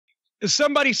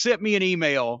somebody sent me an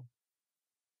email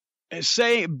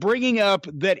bringing up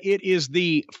that it is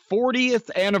the 40th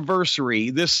anniversary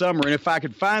this summer. And if I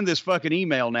could find this fucking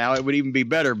email now, it would even be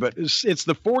better. But it's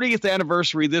the 40th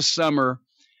anniversary this summer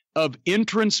of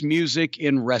entrance music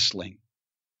in wrestling.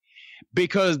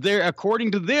 Because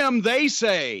according to them, they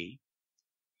say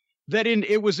that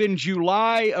it was in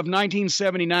July of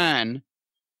 1979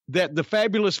 that the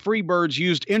Fabulous Freebirds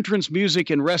used entrance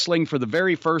music in wrestling for the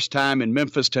very first time in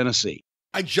Memphis, Tennessee.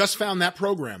 I just found that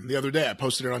program the other day. I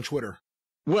posted it on Twitter.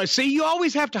 Well, see, you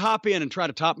always have to hop in and try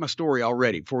to top my story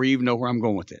already before you even know where I'm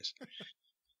going with this.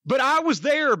 But I was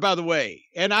there, by the way,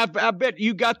 and I bet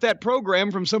you got that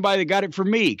program from somebody that got it from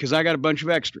me because I got a bunch of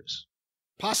extras.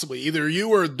 Possibly. Either you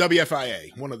or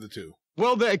WFIA, one of the two.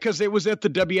 Well, because it was at the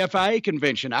WFIA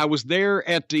convention. I was there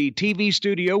at the TV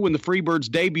studio when the Freebirds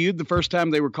debuted, the first time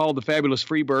they were called the Fabulous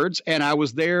Freebirds, and I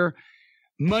was there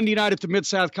Monday night at the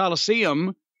Mid-South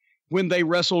Coliseum when they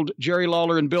wrestled Jerry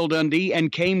Lawler and Bill Dundee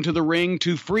and came to the ring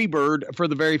to Freebird for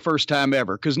the very first time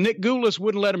ever. Because Nick Goulas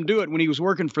wouldn't let him do it when he was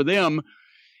working for them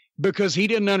because he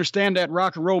didn't understand that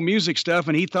rock and roll music stuff,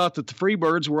 and he thought that the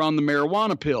Freebirds were on the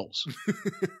marijuana pills.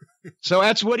 So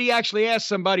that's what he actually asked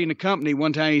somebody in the company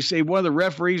one time. He said, one of the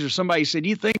referees or somebody said,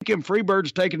 you think them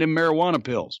Freebirds taking them marijuana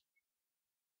pills?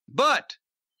 But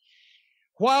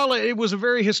while it was a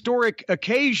very historic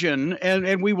occasion,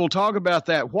 and we will talk about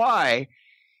that, why,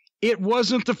 it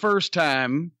wasn't the first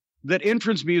time that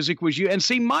entrance music was used. And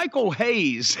see, Michael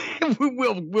Hayes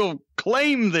will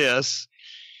claim this,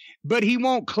 but he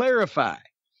won't clarify.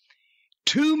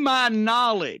 To my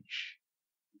knowledge,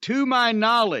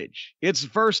 it's the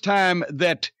first time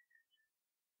that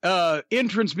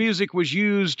entrance music was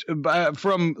used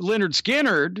from Lynyrd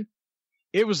Skynyrd.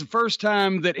 It was the first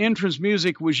time that entrance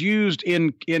music was used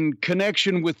in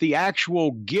connection with the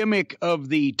actual gimmick of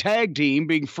the tag team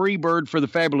being Freebird for the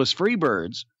Fabulous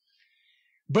Freebirds.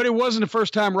 But it wasn't the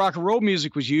first time rock and roll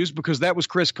music was used because that was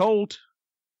Chris Colt.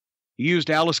 He used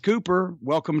Alice Cooper,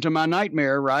 Welcome to My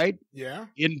Nightmare, right? Yeah.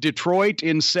 In Detroit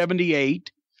in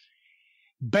 78.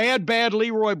 Bad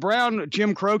Leroy Brown,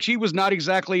 Jim Croce, he was not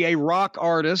exactly a rock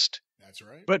artist. That's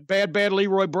right. But Bad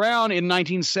Leroy Brown in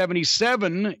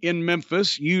 1977 in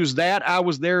Memphis used that. I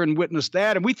was there and witnessed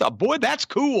that. And we thought, boy, that's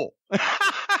cool.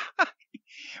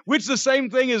 Which the same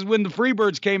thing as when the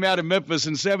Freebirds came out in Memphis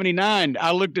in 79.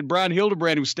 I looked at Brian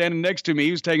Hildebrand, who was standing next to me.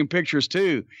 He was taking pictures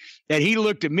too. And he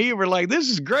looked at me and we're like, this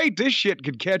is great. This shit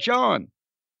could catch on.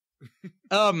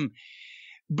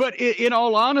 But in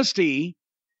all honesty,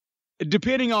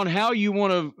 depending on how you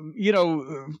want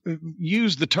to,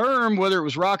 use the term, whether it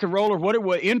was rock and roll or what it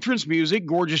was, entrance music,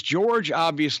 Gorgeous George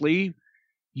obviously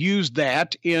used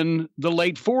that in the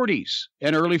late 40s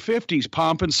and early 50s,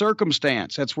 Pomp and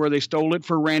Circumstance. That's where they stole it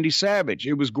for Randy Savage.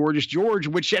 It was Gorgeous George,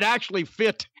 which it actually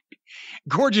fit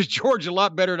Gorgeous George a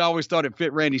lot better than I always thought it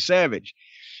fit Randy Savage,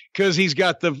 because he's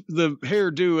got the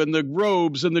hairdo and the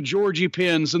robes and the Georgie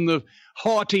pins and the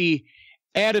haughty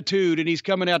attitude, and he's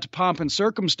coming out to Pomp and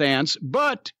Circumstance.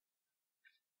 But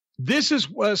this is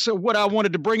so what I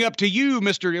wanted to bring up to you,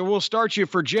 Mr. We'll start you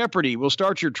for Jeopardy. We'll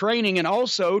start your training, and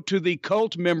also to the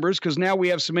cult members, because now we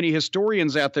have so many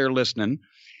historians out there listening.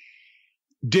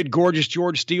 Did Gorgeous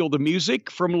George steal the music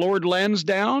from Lord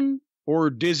Lansdowne or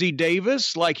Dizzy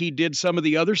Davis like he did some of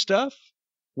the other stuff?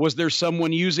 Was there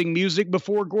someone using music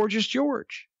before Gorgeous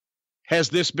George? Has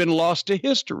this been lost to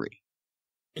history?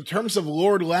 In terms of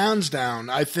Lord Lansdowne,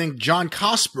 I think John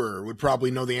Cosper would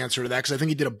probably know the answer to that, because I think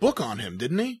he did a book on him,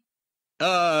 didn't he?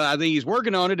 I think he's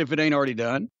working on it if it ain't already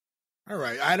done. All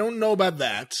right. I don't know about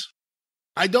that.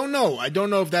 I don't know. I don't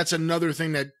know if that's another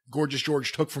thing that Gorgeous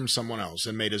George took from someone else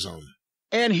and made his own.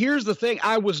 And here's the thing.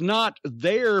 I was not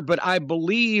there, but I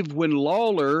believe when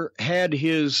Lawler had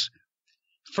his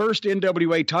first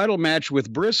NWA title match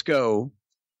with Briscoe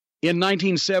in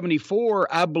 1974,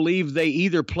 I believe they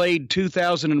either played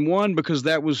 2001 because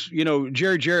that was,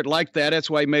 Jerry Jarrett liked that. That's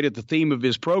why he made it the theme of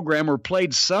his program, or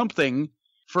played something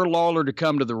for Lawler to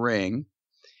come to the ring.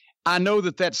 I know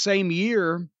that same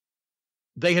year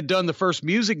they had done the first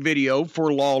music video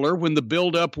for Lawler when the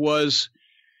buildup was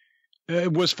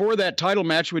for that title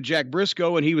match with Jack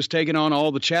Briscoe, and he was taking on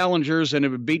all the challengers and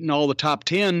had beaten all the top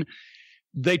 10.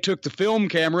 They took the film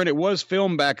camera, and it was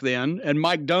filmed back then, and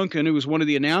Mike Duncan, who was one of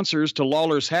the announcers to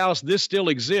Lawler's house, this still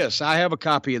exists. I have a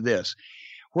copy of this,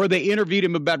 where they interviewed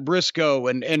him about Briscoe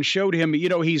and showed him,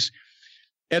 he's,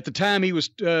 at the time he was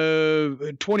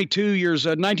 22 years,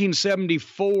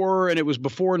 1974, and it was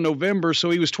before November, so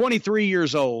he was 23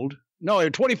 years old. No,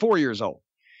 24 years old.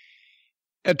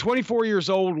 At 24 years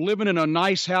old, living in a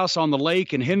nice house on the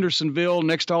lake in Hendersonville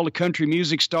next to all the country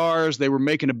music stars. They were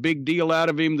making a big deal out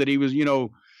of him that he was,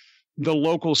 the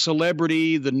local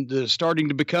celebrity, the starting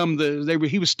to become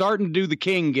he was starting to do the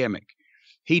king gimmick.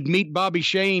 He'd meet Bobby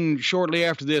Shane shortly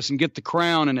after this and get the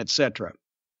crown and etc.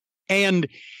 And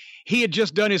he had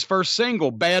just done his first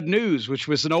single, Bad News, which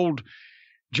was an old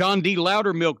John D.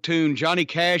 Loudermilk tune. Johnny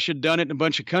Cash had done it and a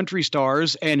bunch of country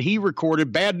stars, and he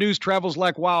recorded Bad News Travels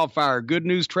Like Wildfire. Good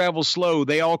news travels slow.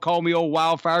 They all call me Old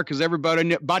Wildfire because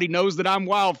everybody knows that I'm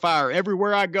wildfire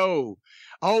everywhere I go.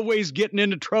 Always getting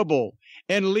into trouble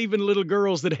and leaving little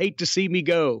girls that hate to see me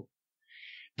go.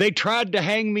 They tried to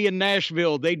hang me in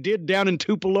Nashville. They did down in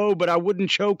Tupelo, but I wouldn't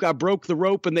choke. I broke the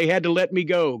rope and they had to let me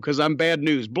go because I'm bad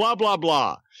news. Blah, blah,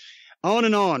 blah. On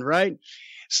and on, right?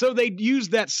 So they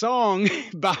used that song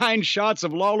behind shots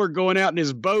of Lawler going out in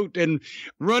his boat and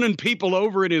running people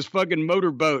over in his fucking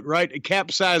motorboat, right?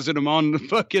 Capsizing them on the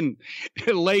fucking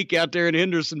lake out there in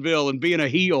Hendersonville and being a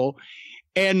heel.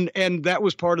 And that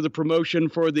was part of the promotion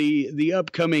for the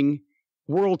upcoming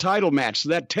world title match. So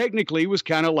that technically was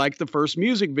kind of like the first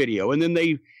music video. And then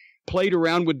they played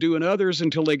around with doing others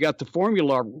until they got the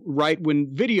formula right when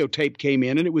videotape came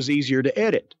in and it was easier to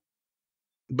edit.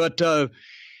 But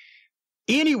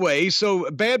anyway,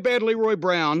 so Bad Bad Leroy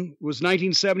Brown was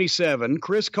 1977.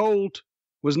 Chris Colt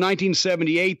was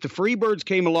 1978. The Freebirds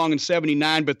came along in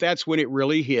 79, but that's when it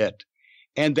really hit.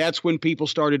 And that's when people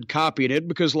started copying it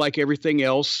because like everything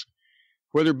else,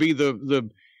 whether it be the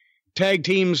tag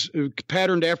teams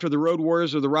patterned after the Road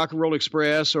Warriors or the Rock and Roll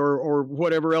Express or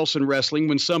whatever else in wrestling,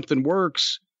 when something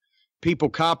works, people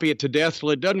copy it to death till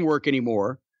it doesn't work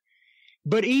anymore.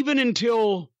 But even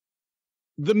until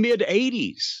the mid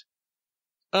 80s,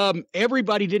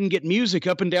 everybody didn't get music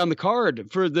up and down the card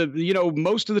for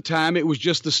most of the time. It was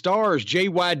just the stars,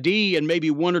 JYD and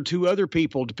maybe one or two other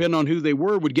people, depending on who they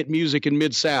were, would get music in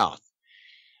Mid-South.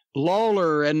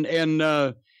 Lawler and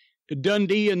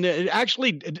Dundee. And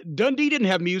actually Dundee didn't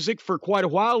have music for quite a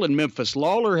while in Memphis.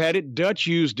 Lawler had it. Dutch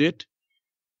used it.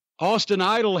 Austin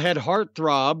Idol had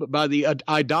Heartthrob by the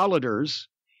Idolaters.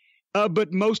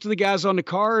 But most of the guys on the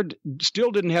card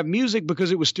still didn't have music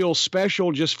because it was still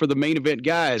special just for the main event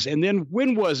guys. And then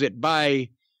when was it? By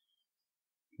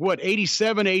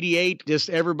 87, 88, just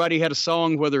everybody had a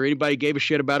song, whether anybody gave a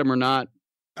shit about them or not.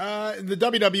 The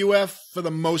WWF, for the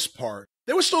most part.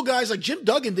 There were still guys like Jim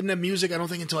Duggan didn't have music, I don't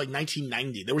think, until like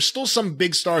 1990. There were still some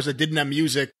big stars that didn't have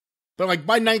music. But like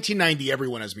by 1990,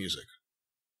 everyone has music.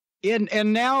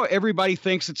 And now everybody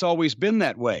thinks it's always been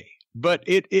that way. But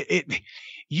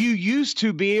you used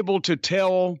to be able to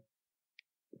tell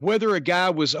whether a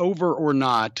guy was over or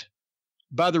not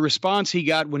by the response he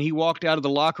got when he walked out of the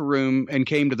locker room and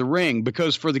came to the ring.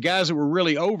 Because for the guys that were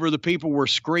really over, the people were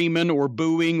screaming or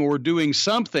booing or doing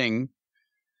something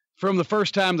from the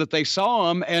first time that they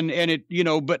saw him. And it,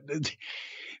 but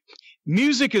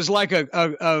music is like a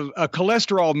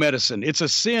cholesterol medicine. It's a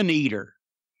sin eater.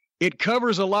 It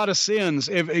covers a lot of sins.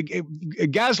 If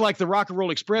guys like the Rock and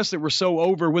Roll Express that were so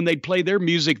over, when they'd play their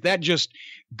music, that just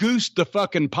goosed the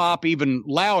fucking pop even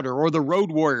louder. Or the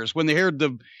Road Warriors, when they heard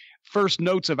the first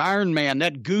notes of Iron Man,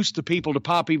 that goosed the people to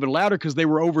pop even louder because they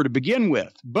were over to begin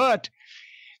with. But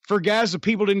for guys that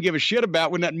people didn't give a shit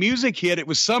about, when that music hit, it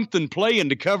was something playing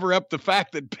to cover up the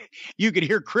fact that you could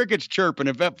hear crickets chirping.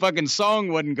 If that fucking song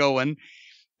wasn't going,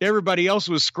 everybody else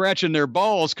was scratching their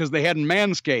balls because they hadn't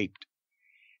manscaped.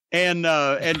 And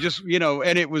just,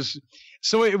 and it was,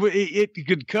 so it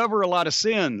could cover a lot of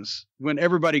sins when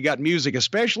everybody got music,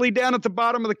 especially down at the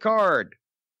bottom of the card.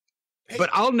 Hey, but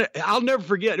I'll never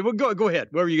forget. Well, go ahead.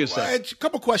 What were you going to say? A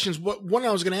couple questions. One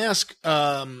I was going to ask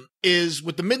is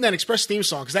with the Midnight Express theme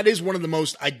song, because that is one of the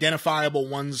most identifiable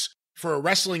ones for a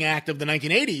wrestling act of the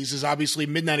 1980s, is obviously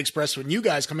Midnight Express when you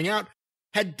guys coming out.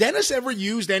 Had Dennis ever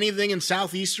used anything in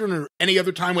Southeastern or any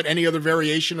other time with any other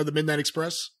variation of the Midnight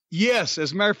Express? Yes.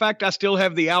 As a matter of fact, I still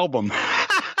have the album.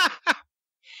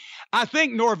 I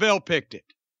think Norvell picked it.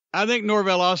 I think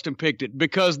Norvell Austin picked it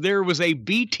because there was a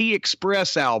BT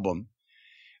Express album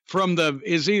from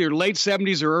is either late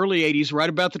 70s or early 80s, right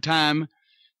about the time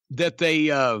that they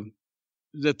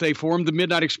formed the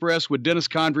Midnight Express with Dennis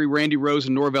Condrey, Randy Rose,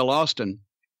 and Norvell Austin.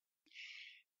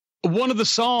 One of the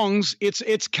songs,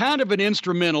 it's kind of an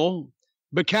instrumental,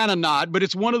 but kind of not. But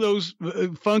it's one of those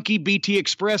funky BT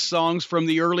Express songs from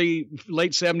the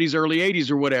late 70s, early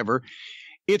 80s or whatever.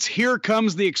 It's Here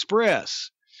Comes the Express.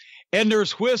 And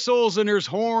there's whistles and there's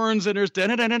horns and there's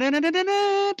and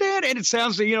it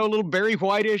sounds, a little Barry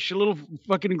White-ish, a little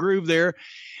fucking groove there.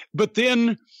 But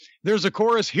then there's a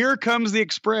chorus, Here Comes the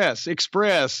Express.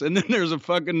 And then there's a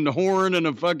fucking horn and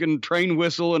a fucking train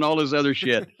whistle and all this other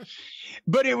shit.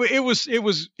 But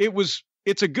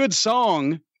it's a good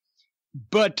song,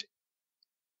 but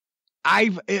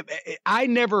I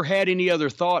never had any other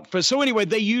thought for. So anyway,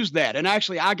 they used that, and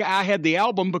actually, I had the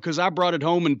album because I brought it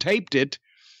home and taped it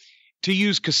to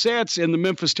use cassettes in the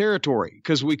Memphis territory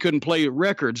because we couldn't play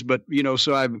records, but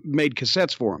so I made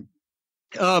cassettes for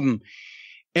them.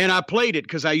 And I played it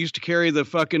because I used to carry the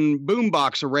fucking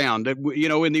boombox around.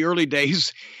 In the early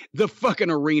days, the fucking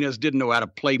arenas didn't know how to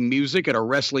play music at a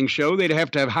wrestling show. They'd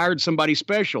have to have hired somebody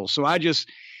special. So I just,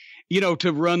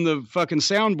 to run the fucking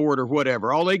soundboard or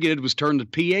whatever, all they did was turn the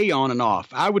PA on and off.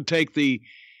 I would take the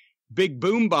big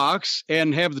boombox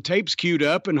and have the tapes queued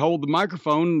up and hold the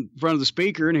microphone in front of the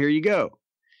speaker, and here you go.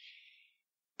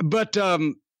 But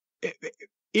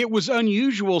it was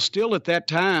unusual still at that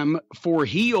time for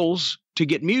heels to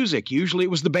get music. Usually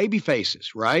it was the baby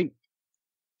faces, right?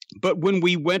 But when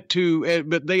we went to,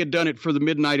 but they had done it for the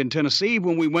Midnight in Tennessee.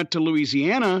 When we went to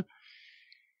Louisiana,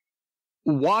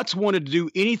 Watts wanted to do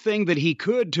anything that he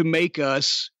could to make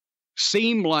us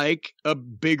seem like a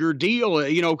bigger deal,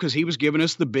 because he was giving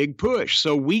us the big push.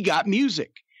 So we got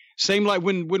music. Same like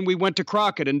when we went to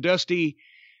Crockett and Dusty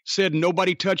said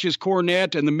nobody touches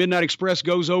Cornette and the Midnight Express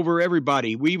goes over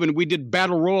everybody. We did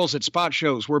battle royals at spot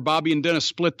shows where Bobby and Dennis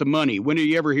split the money. When did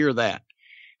you ever hear that?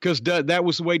 Because that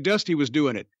was the way Dusty was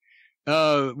doing it.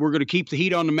 We're going to keep the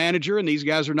heat on the manager, and these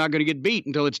guys are not going to get beat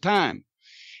until it's time.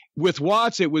 With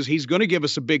Watts, he's going to give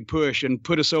us a big push and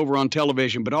put us over on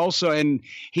television, but also, and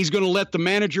he's going to let the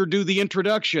manager do the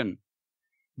introduction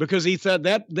because he thought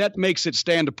that makes it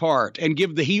stand apart, and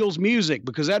give the heels music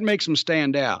because that makes them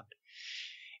stand out.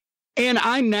 And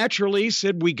I naturally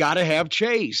said, we got to have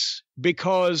Chase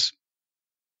because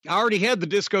I already had the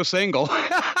disco single.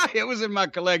 It was in my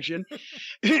collection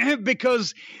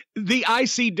because the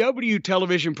ICW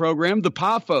television program, the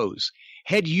Pafos,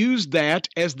 had used that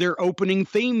as their opening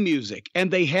theme music.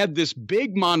 And they had this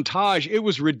big montage. It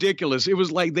was ridiculous. It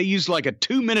was like they used like a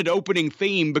 2-minute opening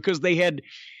theme because they had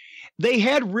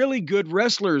really good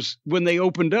wrestlers when they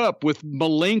opened up with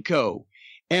Malenko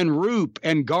and Roop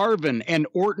and Garvin and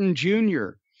Orton Jr.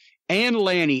 and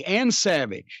Lanny and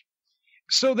Savage.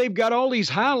 So they've got all these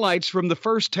highlights from the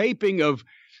first taping of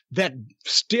that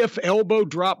stiff elbow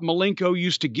drop Malenko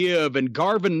used to give, and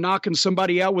Garvin knocking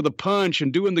somebody out with a punch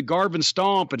and doing the Garvin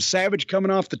stomp, and Savage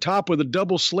coming off the top with a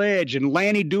double sledge, and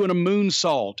Lanny doing a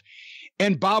moonsault,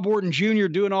 and Bob Orton Jr.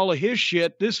 doing all of his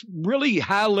shit. This really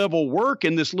high-level work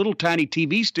in this little tiny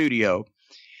TV studio.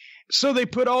 So they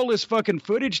put all this fucking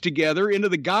footage together into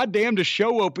the goddamnest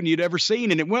show open you'd ever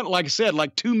seen. And it went, like I said,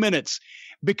 like 2 minutes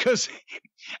because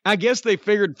I guess they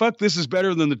figured, fuck, this is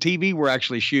better than the TV we're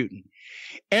actually shooting.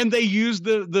 And they used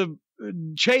the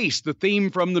chase, the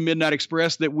theme from the Midnight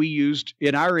Express that we used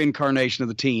in our incarnation of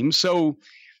the team. So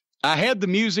I had the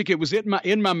music. It was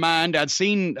in my mind. I'd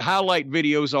seen highlight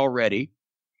videos already.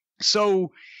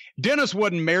 So Dennis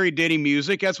wasn't married to any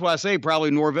music. That's why I say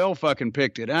probably Norvell fucking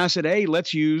picked it. And I said, hey,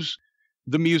 let's use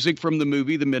the music from the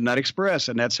movie The Midnight Express.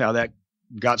 And that's how that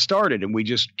got started. And we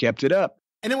just kept it up.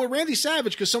 And then with Randy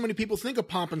Savage, because so many people think of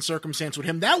Pomp and Circumstance with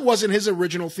him, that wasn't his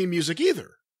original theme music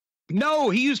either. No,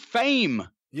 he used Fame.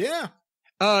 Yeah.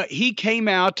 He came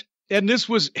out, and this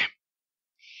was,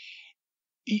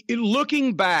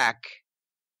 looking back,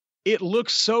 it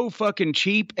looks so fucking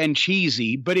cheap and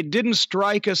cheesy, but it didn't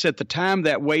strike us at the time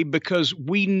that way because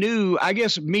we knew, I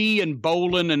guess me and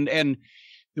Bolin and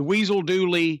the Weasel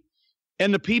Dooley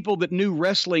and the people that knew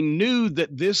wrestling knew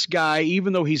that this guy,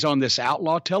 even though he's on this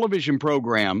outlaw television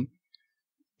program,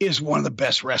 is one of the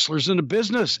best wrestlers in the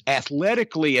business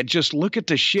athletically. And just look at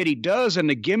the shit he does and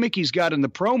the gimmick he's got in the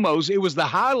promos. It was the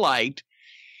highlight.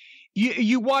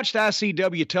 You watched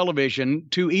ICW television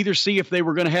to either see if they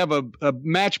were going to have a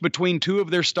match between two of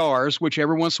their stars, which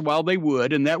every once in a while they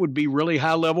would, and that would be really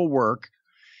high-level work,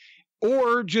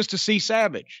 or just to see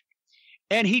Savage.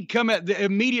 And he'd come at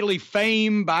immediately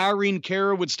Fame by Irene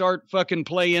Cara would start fucking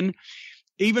playing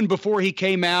even before he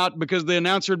came out because the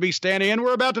announcer would be standing and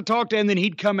we're about to talk to him. And then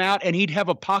he'd come out and he'd have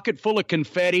a pocket full of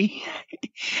confetti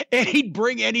and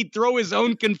he'd throw his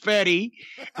own confetti.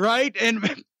 Right.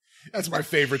 And that's my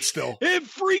favorite still. And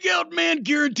Freak Out Man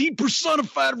Guaranteed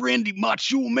personified Randy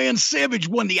Macho Man Savage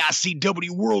won the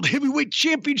ICW World Heavyweight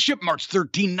Championship March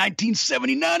 13,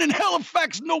 1979 in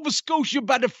Halifax, Nova Scotia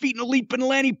by defeating Leapin'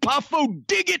 Lanny Poffo.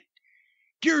 Dig it.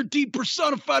 Guaranteed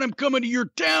personified. I'm coming to your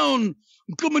town.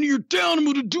 I'm coming to your town. I'm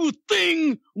going to do a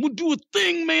thing. I'm going to do a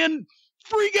thing, man.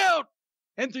 Freak out.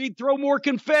 And he'd throw more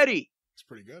confetti. It's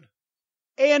pretty good.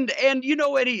 And you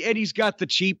know, Eddie's got the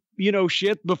cheap,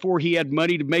 shit before he had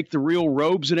money to make the real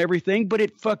robes and everything. But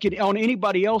it fucking, on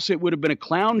anybody else, it would have been a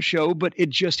clown show. But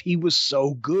he was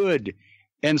so good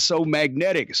and so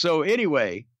magnetic. So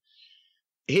anyway,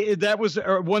 that was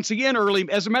once again early.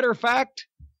 As a matter of fact,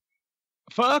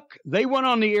 fuck? They went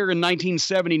on the air in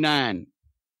 1979.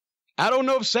 I don't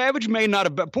know if Savage may not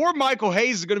have, but poor Michael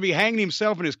Hayes is going to be hanging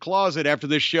himself in his closet after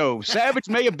this show. Savage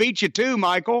may have beat you too,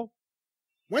 Michael.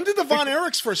 When did the Von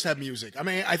Erichs first have music? I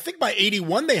mean, I think by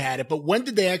 81 they had it, but when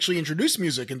did they actually introduce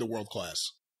music into world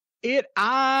class?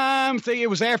 I'm thinking it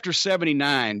was after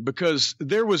 79 because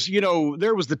there was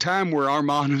the time where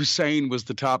Armand Hussein was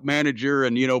the top manager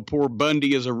and, poor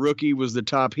Bundy as a rookie was the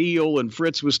top heel and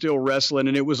Fritz was still wrestling.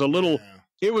 And it was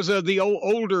the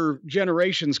older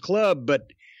generation's club,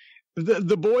 but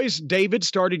the boys, David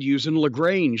started using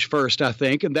LaGrange first, I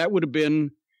think. And that would have been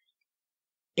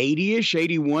 80-ish,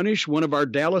 81-ish. One of our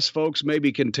Dallas folks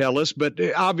maybe can tell us, but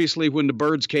obviously when the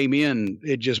Birds came in,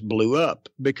 it just blew up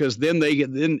because then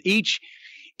each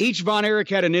Von Erich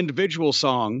had an individual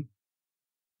song.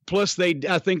 Plus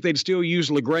I think they'd still use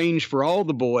LaGrange for all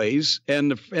the boys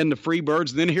and the Freebirds.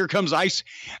 And then here comes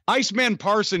Iceman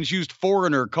Parsons used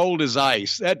Foreigner, Cold as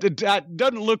Ice. That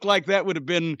doesn't look like that would have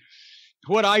been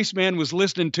what Iceman was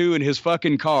listening to in his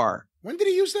fucking car. When did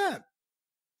he use that?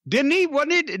 Didn't he?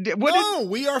 No,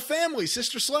 We Are Family,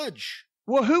 Sister Sledge.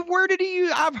 Well, where did he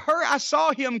use? I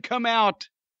saw him come out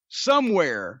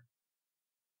somewhere.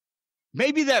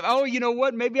 Maybe that, you know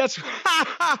what? Maybe that's,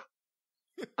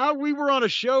 we were on a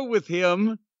show with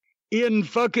him in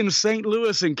fucking St.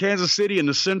 Louis and Kansas City in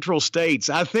the Central States.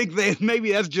 I think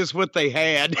maybe that's just what they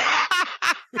had.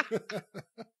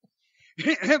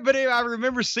 But I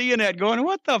remember seeing that going,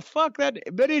 what the fuck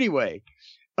but anyway,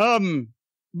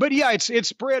 but yeah, it's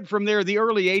spread from there, the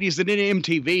early 80s and in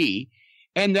MTV.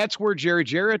 And that's where Jerry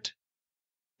Jarrett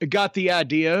got the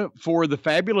idea for the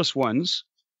Fabulous Ones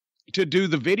to do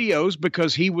the videos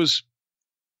because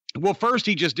first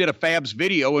he just did a Fabs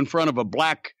video in front of a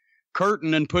black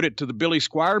curtain and put it to the Billy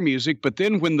Squier music. But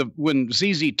then when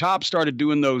ZZ Top started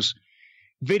doing those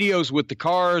videos with the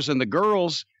cars and the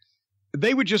girls,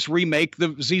 they would just remake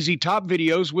the ZZ Top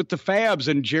videos with the Fabs,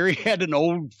 and Jerry had an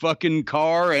old fucking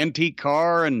antique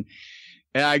car, and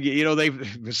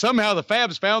somehow the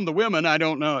Fabs found the women. I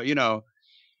don't know,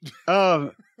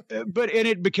 but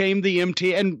it became the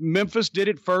MT, and Memphis did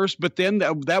it first, but then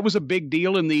that was a big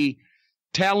deal in the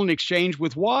talent exchange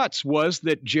with Watts was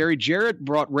that Jerry Jarrett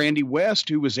brought Randy West,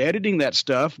 who was editing that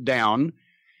stuff, down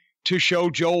to show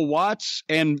Joel Watts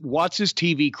and Watts's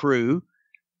TV crew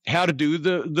how to do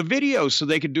the videos so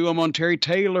they could do them on Terry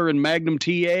Taylor and Magnum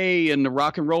TA and the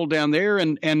rock and roll down there.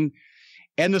 And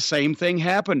the same thing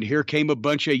happened. Here came a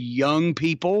bunch of young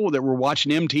people that were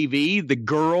watching MTV, the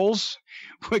girls.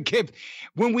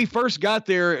 When we first got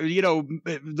there,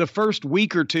 the first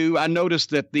week or two, I noticed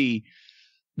that the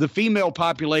female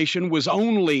population was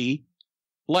only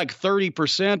like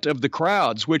 30% of the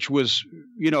crowds, which was,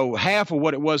 half of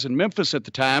what it was in Memphis at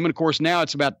the time. And of course, now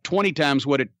it's about 20 times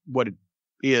what it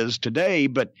is today.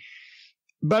 But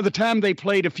by the time they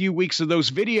played a few weeks of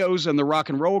those videos and the rock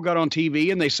and roll got on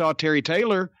TV and they saw Terry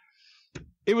Taylor,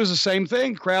 it was the same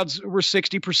thing. Crowds were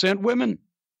 60% women.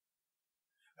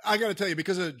 I got to tell you,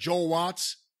 because of Joel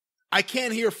Watts, I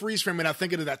can't hear Freeze Frame without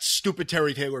thinking of that stupid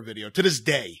Terry Taylor video to this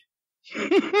day.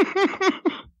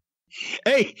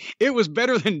 Hey, it was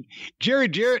better than Jerry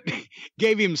Jarrett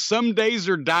gave him Some Days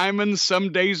Are Diamonds,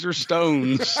 Some Days Are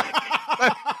Stones.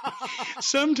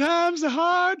 Sometimes the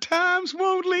hard times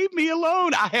won't leave me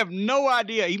alone. I have no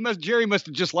idea. Jerry must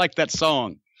have just liked that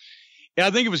song. Yeah,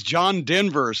 I think it was John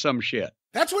Denver or some shit.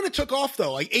 That's when it took off,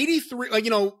 though. Like 83,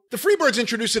 the Freebirds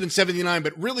introduced it in 79,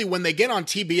 but really when they get on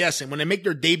TBS and when they make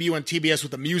their debut on TBS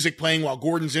with the music playing while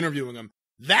Gordon's interviewing them,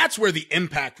 that's where the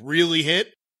impact really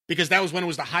hit, because that was when it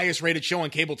was the highest rated show on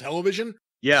cable television.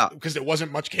 Yeah. Because there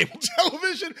wasn't much cable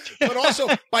television. But also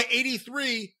by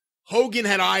 83, Hogan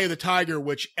had Eye of the Tiger,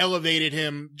 which elevated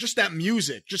him. Just that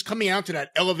music, just coming out to that,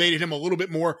 elevated him a little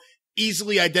bit more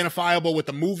easily identifiable with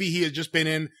the movie he had just been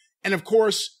in. And of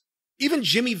course, even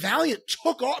Jimmy Valiant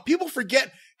took off. People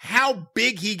forget how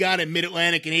big he got in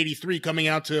Mid-Atlantic in 83 coming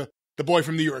out to The Boy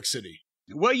from New York City.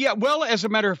 Well, yeah. Well, as a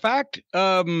matter of fact,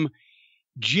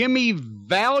 Jimmy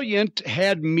Valiant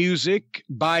had music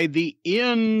by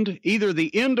either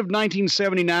the end of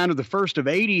 1979 or the first of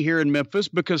 80 here in Memphis,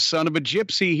 because Son of a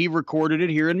Gypsy, he recorded it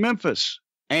here in Memphis.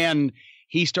 And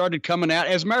he started coming out.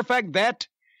 As a matter of fact,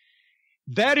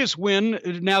 that is when,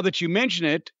 now that you mention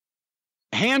it,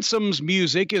 Handsome's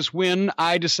music is when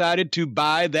I decided to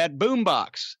buy that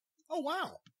boombox. Oh,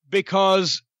 wow.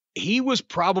 Because he was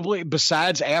probably,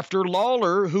 besides after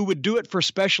Lawler, who would do it for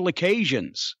special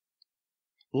occasions.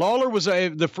 Lawler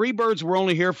the Freebirds were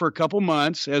only here for a couple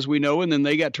months, as we know, and then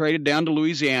they got traded down to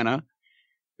Louisiana.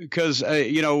 because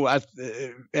at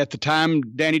the time,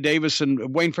 Danny Davis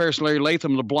and Wayne Ferris and Larry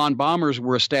Latham, the Blonde Bombers,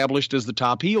 were established as the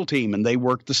top heel team, and they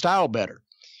worked the style better.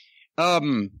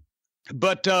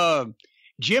 But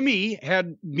Jimmy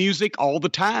had music all the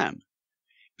time.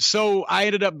 So I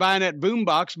ended up buying that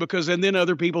boombox and then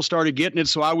other people started getting it.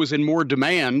 So I was in more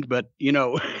demand, but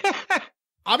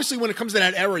Obviously, when it comes to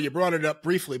that era, you brought it up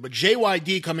briefly, but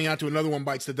JYD coming out to Another One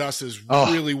Bites the Dust is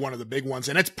really one of the big ones.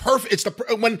 And it's perfect. It's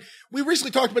when we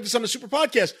recently talked about this on the Super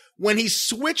Podcast, when he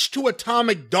switched to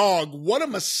Atomic Dog, what a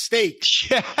mistake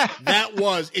that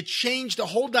was. It changed the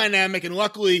whole dynamic. And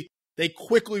luckily they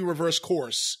quickly reversed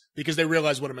course because they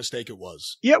realized what a mistake it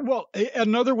was. Yeah. Well,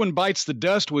 Another One Bites the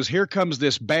Dust was, here comes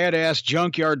this badass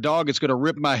junkyard dog. It's going to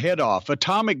rip my head off.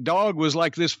 Atomic Dog was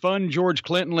like this fun George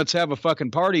Clinton, let's have a fucking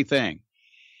party thing.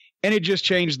 And it just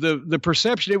changed the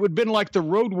perception. It would have been like the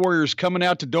Road Warriors coming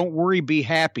out to Don't Worry, Be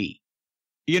Happy.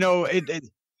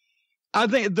 I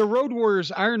think the Road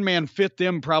Warriors, Iron Man fit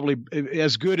them probably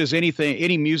as good as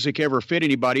any music ever fit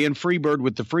anybody, and Freebird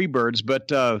with the Freebirds.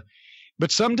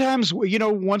 But sometimes,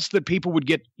 once the people would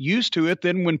get used to it,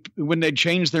 then when they'd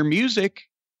change their music,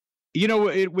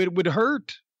 it would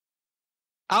hurt.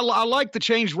 I like the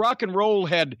change. Rock and roll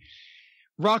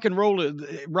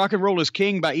is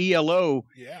King by ELO.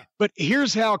 Yeah. But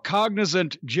here's how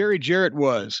cognizant Jerry Jarrett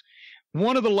was.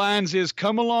 One of the lines is,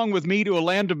 "Come along with me to a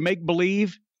land of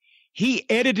make-believe." He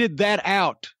edited that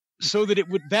out so that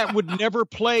that would never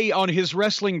play on his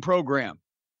wrestling program.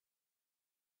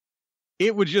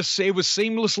 It was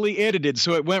seamlessly edited.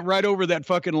 So it went right over that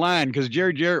fucking line because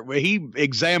Jerry Jarrett, he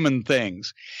examined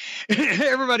things.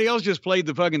 Everybody else just played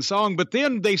the fucking song. But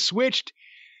then they switched.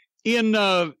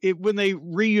 When they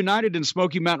reunited in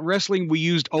Smoky Mountain Wrestling, we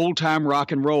used old time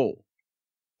rock and roll,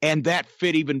 and that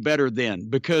fit even better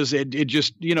then because it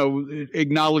just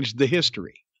acknowledged the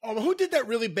history. Oh, who did that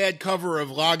really bad cover of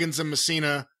Loggins and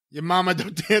Messina? Your mama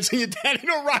don't dance and your daddy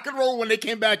don't rock and roll when they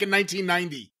came back in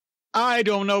 1990. I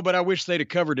don't know, but I wish they'd have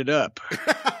covered it up.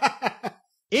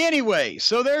 Anyway,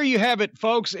 so there you have it,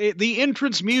 folks. The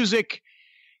entrance music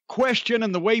question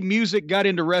and the way music got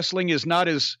into wrestling is not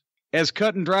as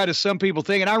cut and dried as some people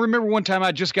think. And I remember one time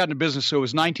I just got into business, so it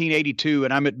was 1982,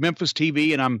 and I'm at Memphis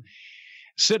TV, and I'm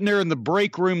sitting there in the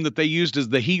break room that they used as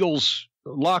the Heels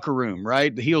locker room,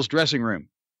 right? The Heels dressing room.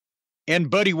 And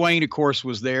Buddy Wayne, of course,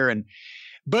 was there, and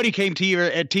Buddy came to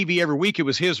TV every week. It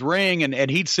was his ring, and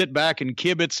he'd sit back and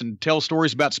kibitz and tell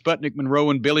stories about Sputnik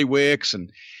Monroe and Billy Wicks.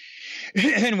 And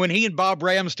when he and Bob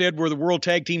Ramstead were the World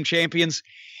Tag Team Champions,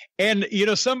 and,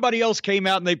 somebody else came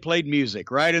out and they played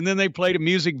music, right? And then they played a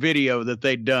music video that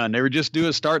they'd done. They were just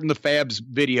starting the Fabs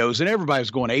videos, and everybody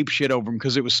was going ape shit over them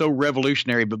because it was so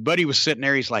revolutionary. But Buddy was sitting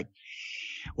there. He's like,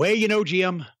 well,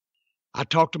 Jim, I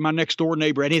talked to my next door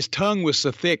neighbor, and his tongue was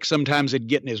so thick sometimes it'd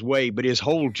get in his way, but his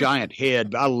whole giant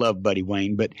head, I love Buddy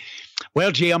Wayne. But,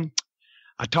 well, Jim,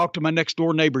 I talked to my next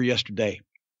door neighbor yesterday.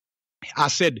 I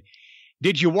said,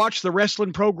 did you watch the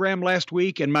wrestling program last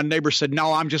week? And my neighbor said,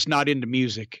 no, I'm just not into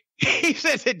music. He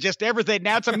says it just everything.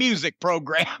 Now it's a music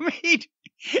program.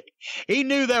 He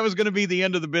knew that was going to be the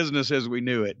end of the business as we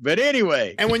knew it. But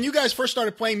anyway. And when you guys first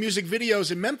started playing music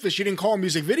videos in Memphis, you didn't call them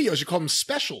music videos. You called them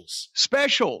specials.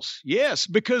 Specials. Yes.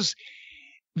 Because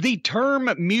the term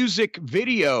music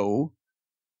video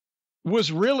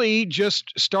was really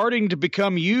just starting to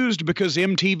become used because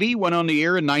MTV went on the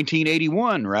air in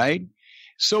 1981, right?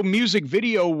 So music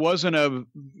video wasn't an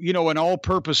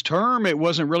all-purpose term. It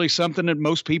wasn't really something that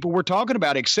most people were talking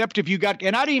about, except if you got,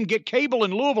 and I didn't even get cable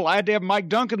in Louisville. I had to have Mike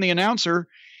Duncan, the announcer,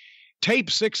 tape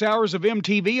 6 hours of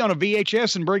MTV on a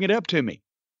VHS and bring it up to me.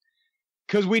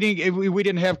 Because we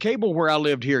didn't have cable where I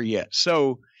lived here yet.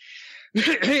 So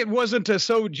it wasn't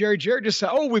so Jerry Jarrett just said,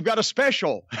 oh, we've got a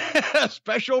special, a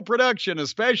special production, a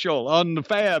special on the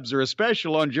Fabs or a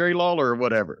special on Jerry Lawler or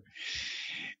whatever.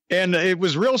 And it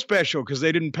was real special because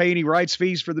they didn't pay any rights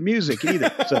fees for the music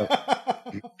either. So,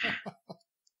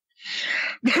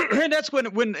 and that's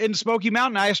when in Smoky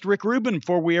Mountain, I asked Rick Rubin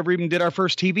before we ever even did our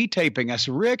first TV taping. I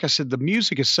said, Rick, the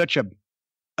music is such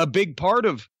a big part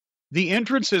of the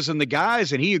entrances and the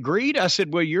guys. And he agreed. I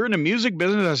said, well, you're in the music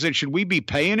business. I said, should we be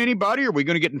paying anybody? Are we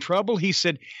going to get in trouble? He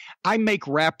said, I make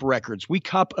rap records. We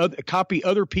copy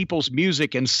other people's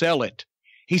music and sell it.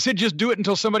 He said, just do it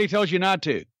until somebody tells you not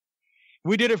to.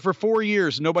 We did it for 4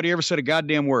 years. Nobody ever said a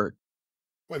goddamn word.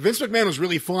 Well, Vince McMahon was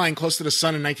really flying close to the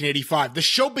sun in 1985. The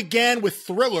show began with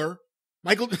Thriller,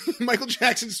 Michael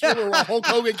Jackson's Thriller, where Hulk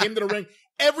Hogan came to the ring.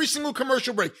 Every single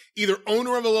commercial break, either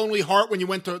Owner of a Lonely Heart when you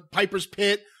went to Piper's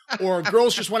Pit, or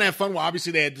Girls Just Want to Have Fun. Well,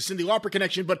 obviously they had the Cyndi Lauper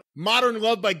connection, but Modern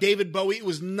Love by David Bowie. It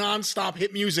was nonstop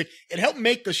hit music. It helped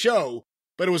make the show.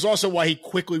 but it was also why he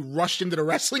quickly rushed into the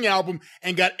wrestling album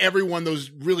and got everyone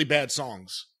those really bad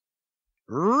songs.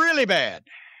 Really bad.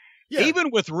 Yeah.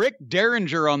 Even with Rick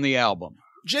Derringer on the album.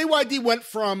 JYD went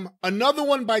from Another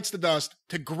One Bites the Dust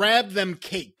to Grab Them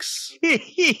Cakes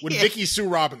with Vicky Sue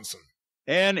Robinson.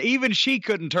 And even she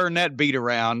couldn't turn that beat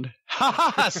around.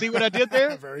 Ha ha! See what I did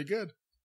there? Very good.